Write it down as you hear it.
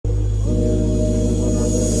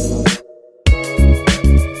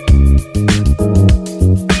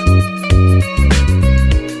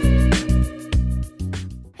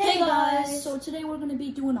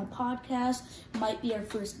might be our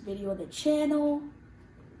first video on the channel.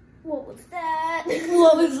 What was that?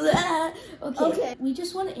 What was that? Okay. We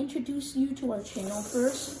just want to introduce you to our channel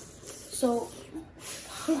first. So,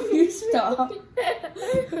 you stop.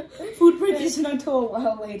 Food break isn't until a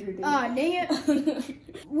while later, dude. Dang it.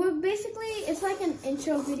 We're basically, it's like an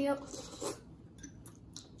intro video.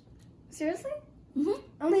 Seriously? Mm-hmm.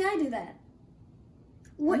 Only I do that.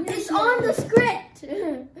 What? It's on the script.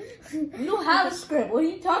 We don't have a script. What are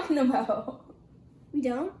you talking about? We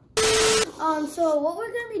don't? So what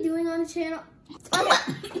we're gonna be doing on the channel.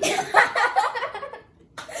 Okay,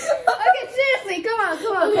 seriously, come on.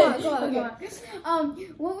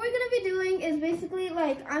 What we're gonna be doing is basically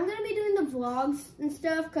like I'm gonna be doing the vlogs and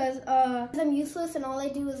stuff because I'm useless and all I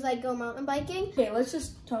do is like go mountain biking. Okay, let's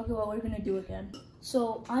just talk about what we're gonna do again.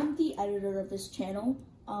 So I'm the editor of this channel.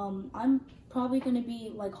 I'm probably gonna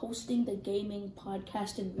be like hosting the gaming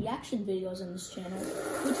podcast and reaction videos on this channel,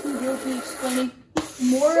 which we will be explaining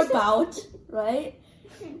more about, right?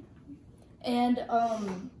 And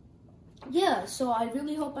yeah, so I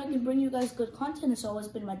really hope I can bring you guys good content. It's always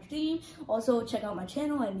been my dream. Also, check out my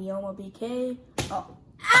channel at Neoma BK. Oh.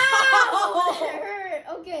 Ow! That hurt.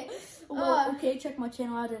 Okay. Well, okay, check my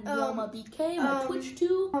channel out at Neoma BK. My Twitch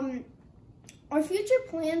too. Our future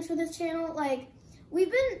plans for this channel, like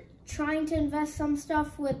we've been trying to invest some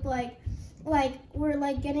stuff with like we're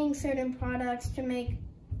like getting certain products to make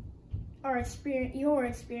our your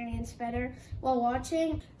experience better while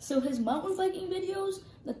watching. So his mountain biking videos,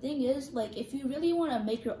 the thing is, like, if you really want to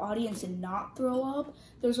make your audience and not throw up,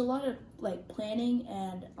 there's a lot of like planning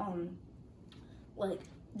and like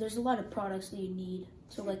there's a lot of products that you need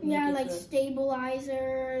to like make it like good.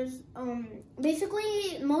 Stabilizers.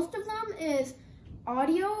 Basically most of them is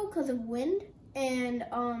audio because of wind and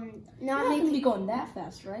not gonna be going that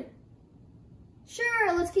fast, right?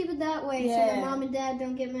 Sure, let's keep it that way so that mom and dad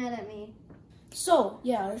don't get mad at me. So,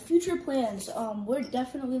 yeah, our future plans. We're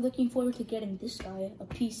definitely looking forward to getting this guy a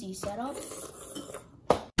PC setup.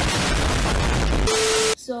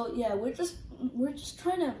 So, yeah, we're just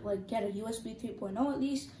trying to like get a USB 3.0 at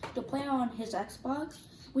least to play on his Xbox.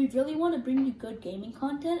 We really want to bring you good gaming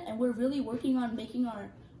content, and we're really working on making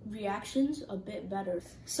our reactions a bit better.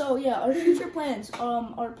 So yeah, our future plans.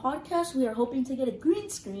 Our podcast, we are hoping to get a green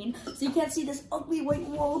screen so you can't see this ugly white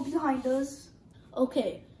wall behind us.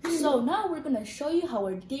 Okay, so now we're gonna show you how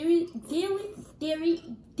our dairy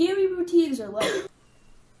routines are like.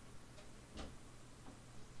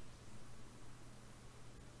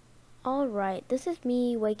 Alright, this is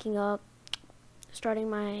me waking up, starting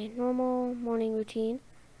my normal morning routine.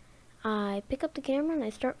 I pick up the camera and I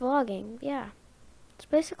start vlogging. Yeah. It's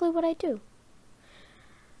basically what I do.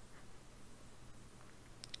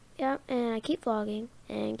 Yeah, and I keep vlogging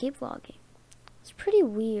and keep vlogging. It's pretty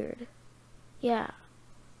weird. Yeah.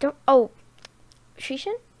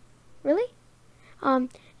 Shishin? Really? I'm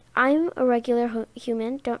a regular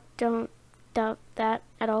human. Don't doubt that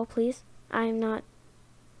at all, please. I'm not.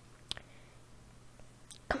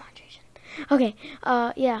 Come on, Shishin. Okay,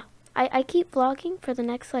 yeah. I keep vlogging for the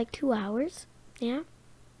next like 2 hours. Yeah.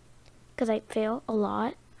 Because I fail a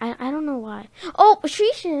lot. I don't know why. Oh,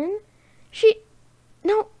 Shishin!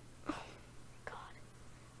 No. Oh my god.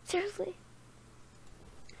 Seriously.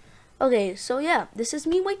 Okay, so yeah, this is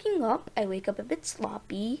me waking up. I wake up a bit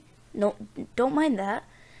sloppy. No, don't mind that.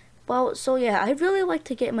 Well, so yeah, I really like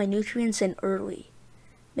to get my nutrients in early,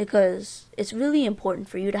 because it's really important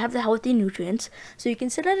for you to have the healthy nutrients so you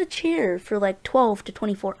can sit at a chair for like 12 to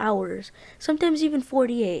 24 hours, sometimes even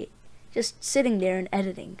 48, just sitting there and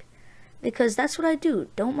editing. Because that's what I do.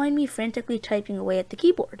 Don't mind me frantically typing away at the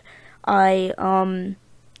keyboard. I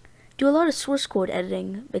do a lot of source code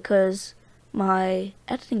editing because my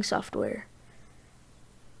editing software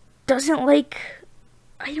doesn't like,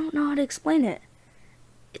 I don't know how to explain it.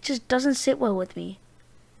 It just doesn't sit well with me.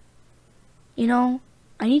 You know,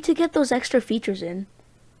 I need to get those extra features in.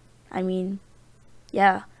 I mean,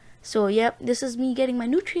 yeah. So, yep, this is me getting my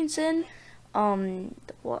nutrients in.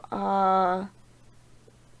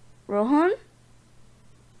 Rohan?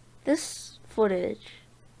 This footage.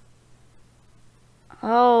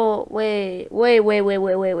 Oh, wait, no.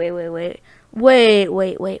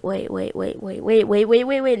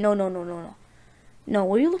 No,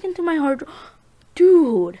 were you looking through my hard drive?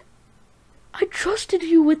 Dude, I trusted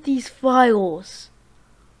you with these files.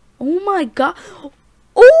 Oh my god.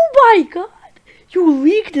 You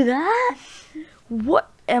leaked that? What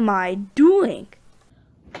am I doing?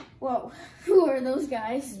 Whoa, who are those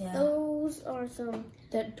guys? Yeah. Those are some...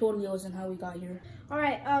 That totally wasn't how we got here.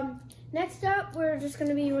 Alright, next up, we're just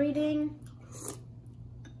gonna be reading...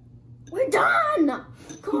 We're done!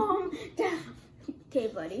 Calm down. Okay,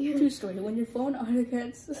 buddy. True story. When your phone auto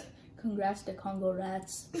gets, congrats to Congo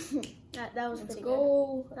Rats. that was Let's pretty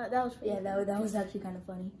go. good. That was pretty Yeah, good. that was actually kind of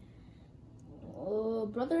funny. Oh,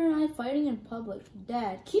 brother and I fighting in public.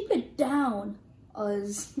 Dad, keep it down.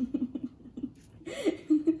 Us.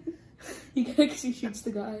 You gotta, cause he shoots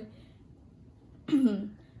the guy.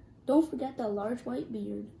 Don't forget that large white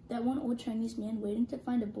beard. That one old Chinese man waiting to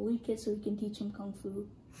find a bully kid so he can teach him kung fu.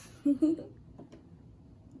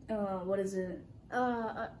 What is it?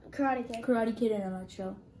 Karate Kid. Karate Kid in a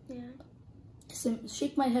nutshell. Yeah.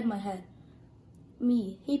 Shake my head,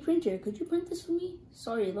 Me, hey printer, could you print this for me?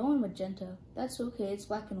 Sorry, low on magenta. That's okay, it's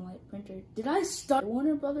black and white. Printer. Did I start the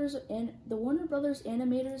Warner Brothers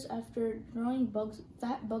animators after drawing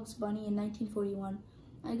Fat Bugs Bunny in 1941?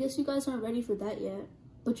 I guess you guys aren't ready for that yet,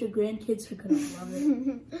 but your grandkids are gonna love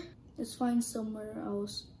it. Let's find somewhere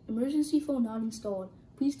else. Emergency phone not installed.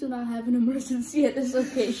 Please do not have an emergency at this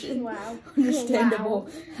location. Wow. Understandable.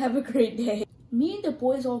 Wow. Have a great day. Me and the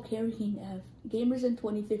boys all carrying F. Gamers in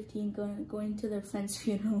 2015 going to their friend's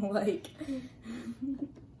funeral like.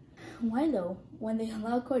 Why though? When they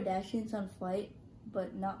allow Kardashians on flight,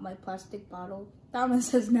 but not my plastic bottle.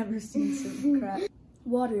 Thomas has never seen some crap.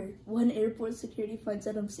 Water. When airport security finds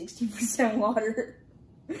out I'm 60% water.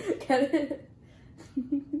 Get it?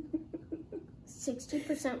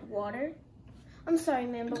 60% water? I'm sorry,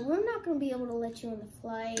 man, but we're not going to be able to let you on the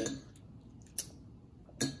flight.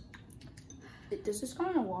 Does this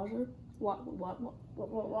kind of water? What?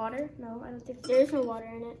 Water? No, I don't think there is no water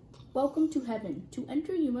in it. Welcome to heaven. To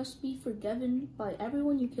enter, you must be forgiven by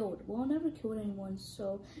everyone you killed. Well, I never killed anyone,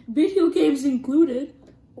 so video games included.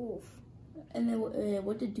 Oof. And then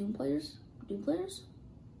what did Doom players? Doom players?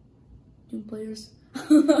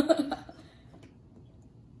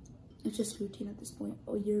 It's just routine at this point.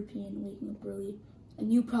 Oh, European waking up early. A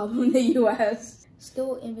new problem in the U.S.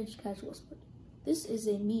 Still image casual split. This is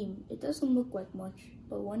a meme. It doesn't look like much,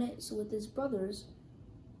 but when it's with his brothers,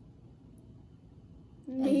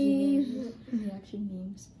 reaction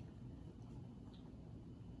memes.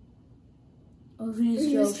 Oh,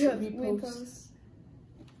 these jokes, reposts.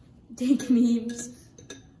 Dank memes.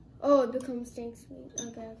 Oh, it becomes dank sweet.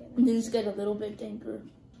 Okay. And then just get a little bit danker.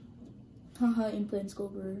 Haha, implants go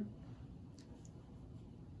blur.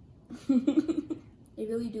 They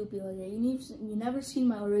really do be like that. You never seen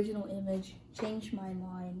my original image. Change my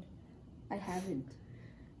mind. I haven't.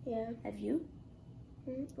 Yeah. Have you?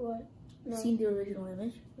 What? No. Seen the original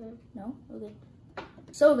image? No. No? Okay.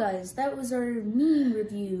 So guys, that was our meme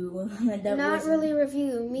review. Not really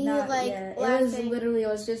review. Me laughing. It was literally,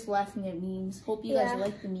 I was just laughing at memes. Hope you guys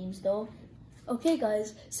like the memes though. Okay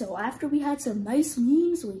guys, so after we had some nice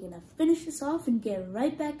memes, we're gonna finish this off and get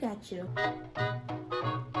right back at you.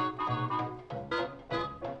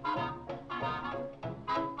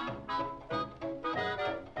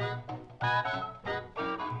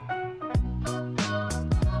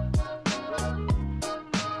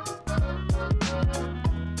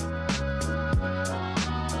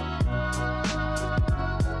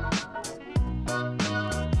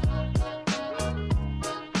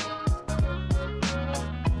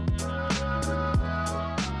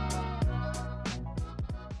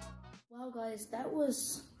 Guys, that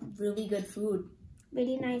was really good food.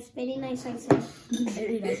 Very nice, I said.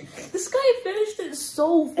 Very nice. This guy finished it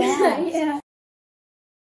so fast. Yeah.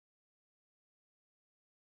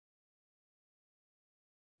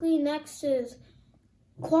 Next is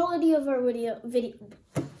quality of our videos.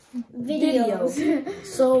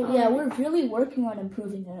 So yeah, we're really working on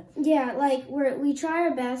improving it. Yeah, like we try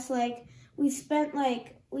our best. Like we spent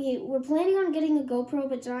we're planning on getting a GoPro,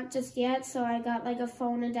 but not just yet. So I got like a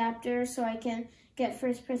phone adapter so I can get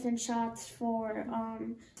first-person shots for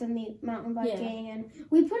some mountain biking, and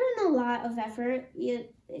we put in a lot of effort.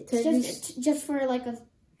 It's just for like a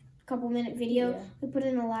couple-minute video. Yeah. We put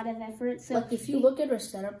in a lot of effort. So like if you look at our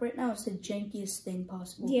setup right now, it's the jankiest thing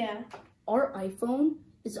possible. Yeah. Our iPhone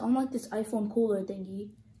is on like this iPhone cooler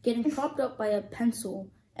thingy, getting propped up by a pencil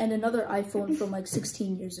and another iPhone from like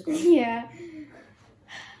 16 years ago. Yeah.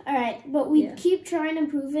 All right, but we keep trying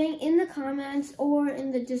improving. In the comments or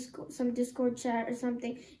in the Discord chat or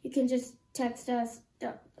something, you can just text us,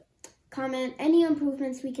 comment any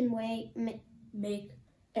improvements we can make.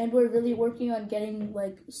 And we're really working on getting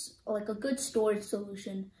like a good storage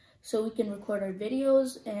solution so we can record our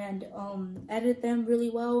videos and edit them really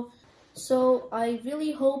well. So I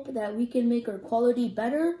really hope that we can make our quality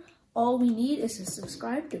better. all we need is to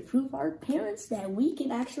subscribe to prove our parents that we can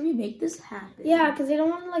actually make this happen. Yeah, because they don't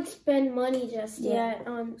want to like spend money just Yeah. yet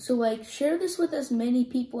on. So like share this with as many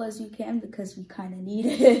people as you can because we kind of need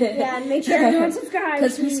it. Yeah, and make sure everyone subscribes.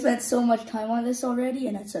 Because we spent so much time on this already,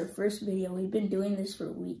 and it's our first video. We've been doing this for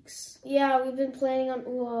weeks. Yeah, we've been planning on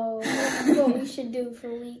what we should do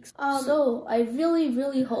for weeks. So I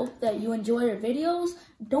really hope that you enjoy our videos.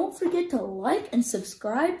 Don't forget to like and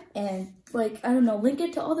subscribe, and like, I don't know, link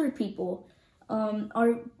it to other people.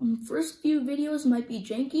 Our first few videos might be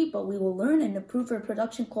janky, but we will learn and improve our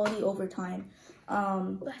production quality over time.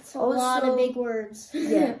 That's a lot of big words.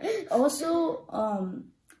 Yeah. Also,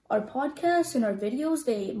 our podcasts and our videos,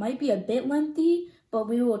 they might be a bit lengthy, but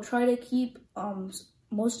we will try to keep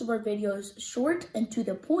most of our videos short and to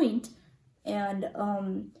the point. And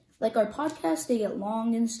like our podcasts, they get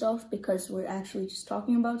long and stuff because we're actually just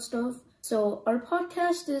talking about stuff. So our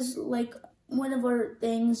podcast is like one of our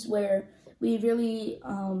things where we really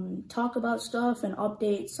talk about stuff and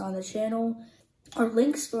updates on the channel. Our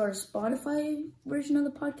links for our Spotify version of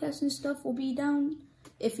the podcast and stuff will be down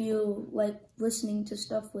if you like listening to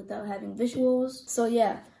stuff without having visuals. So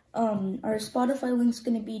yeah, our Spotify link's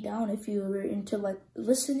gonna be down if you're into like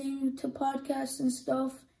listening to podcasts and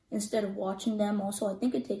stuff instead of watching them. Also, I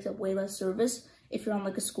think it takes up way less service if you're on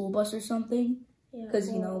like a school bus or something.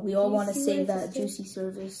 Because, you know, we all want to save that juicy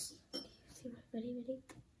service. Ready.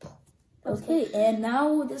 Okay, and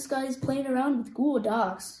now this guy's playing around with Google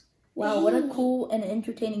Docs. Wow, what a cool and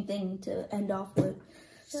entertaining thing to end off with.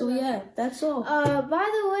 So yeah, that's all. By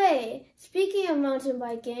the way, speaking of mountain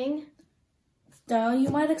biking, You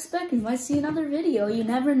might expect, you might see another video. You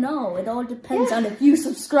never know. It all depends on if you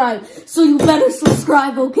subscribe. So you better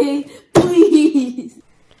subscribe, okay? Please.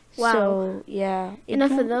 Wow. So, yeah.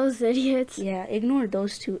 Enough of those idiots. Yeah, ignore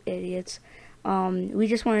those two idiots. We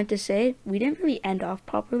just wanted to say we didn't really end off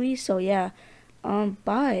properly. So, yeah.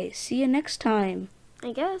 Bye. See you next time.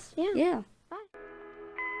 I guess, yeah. Yeah.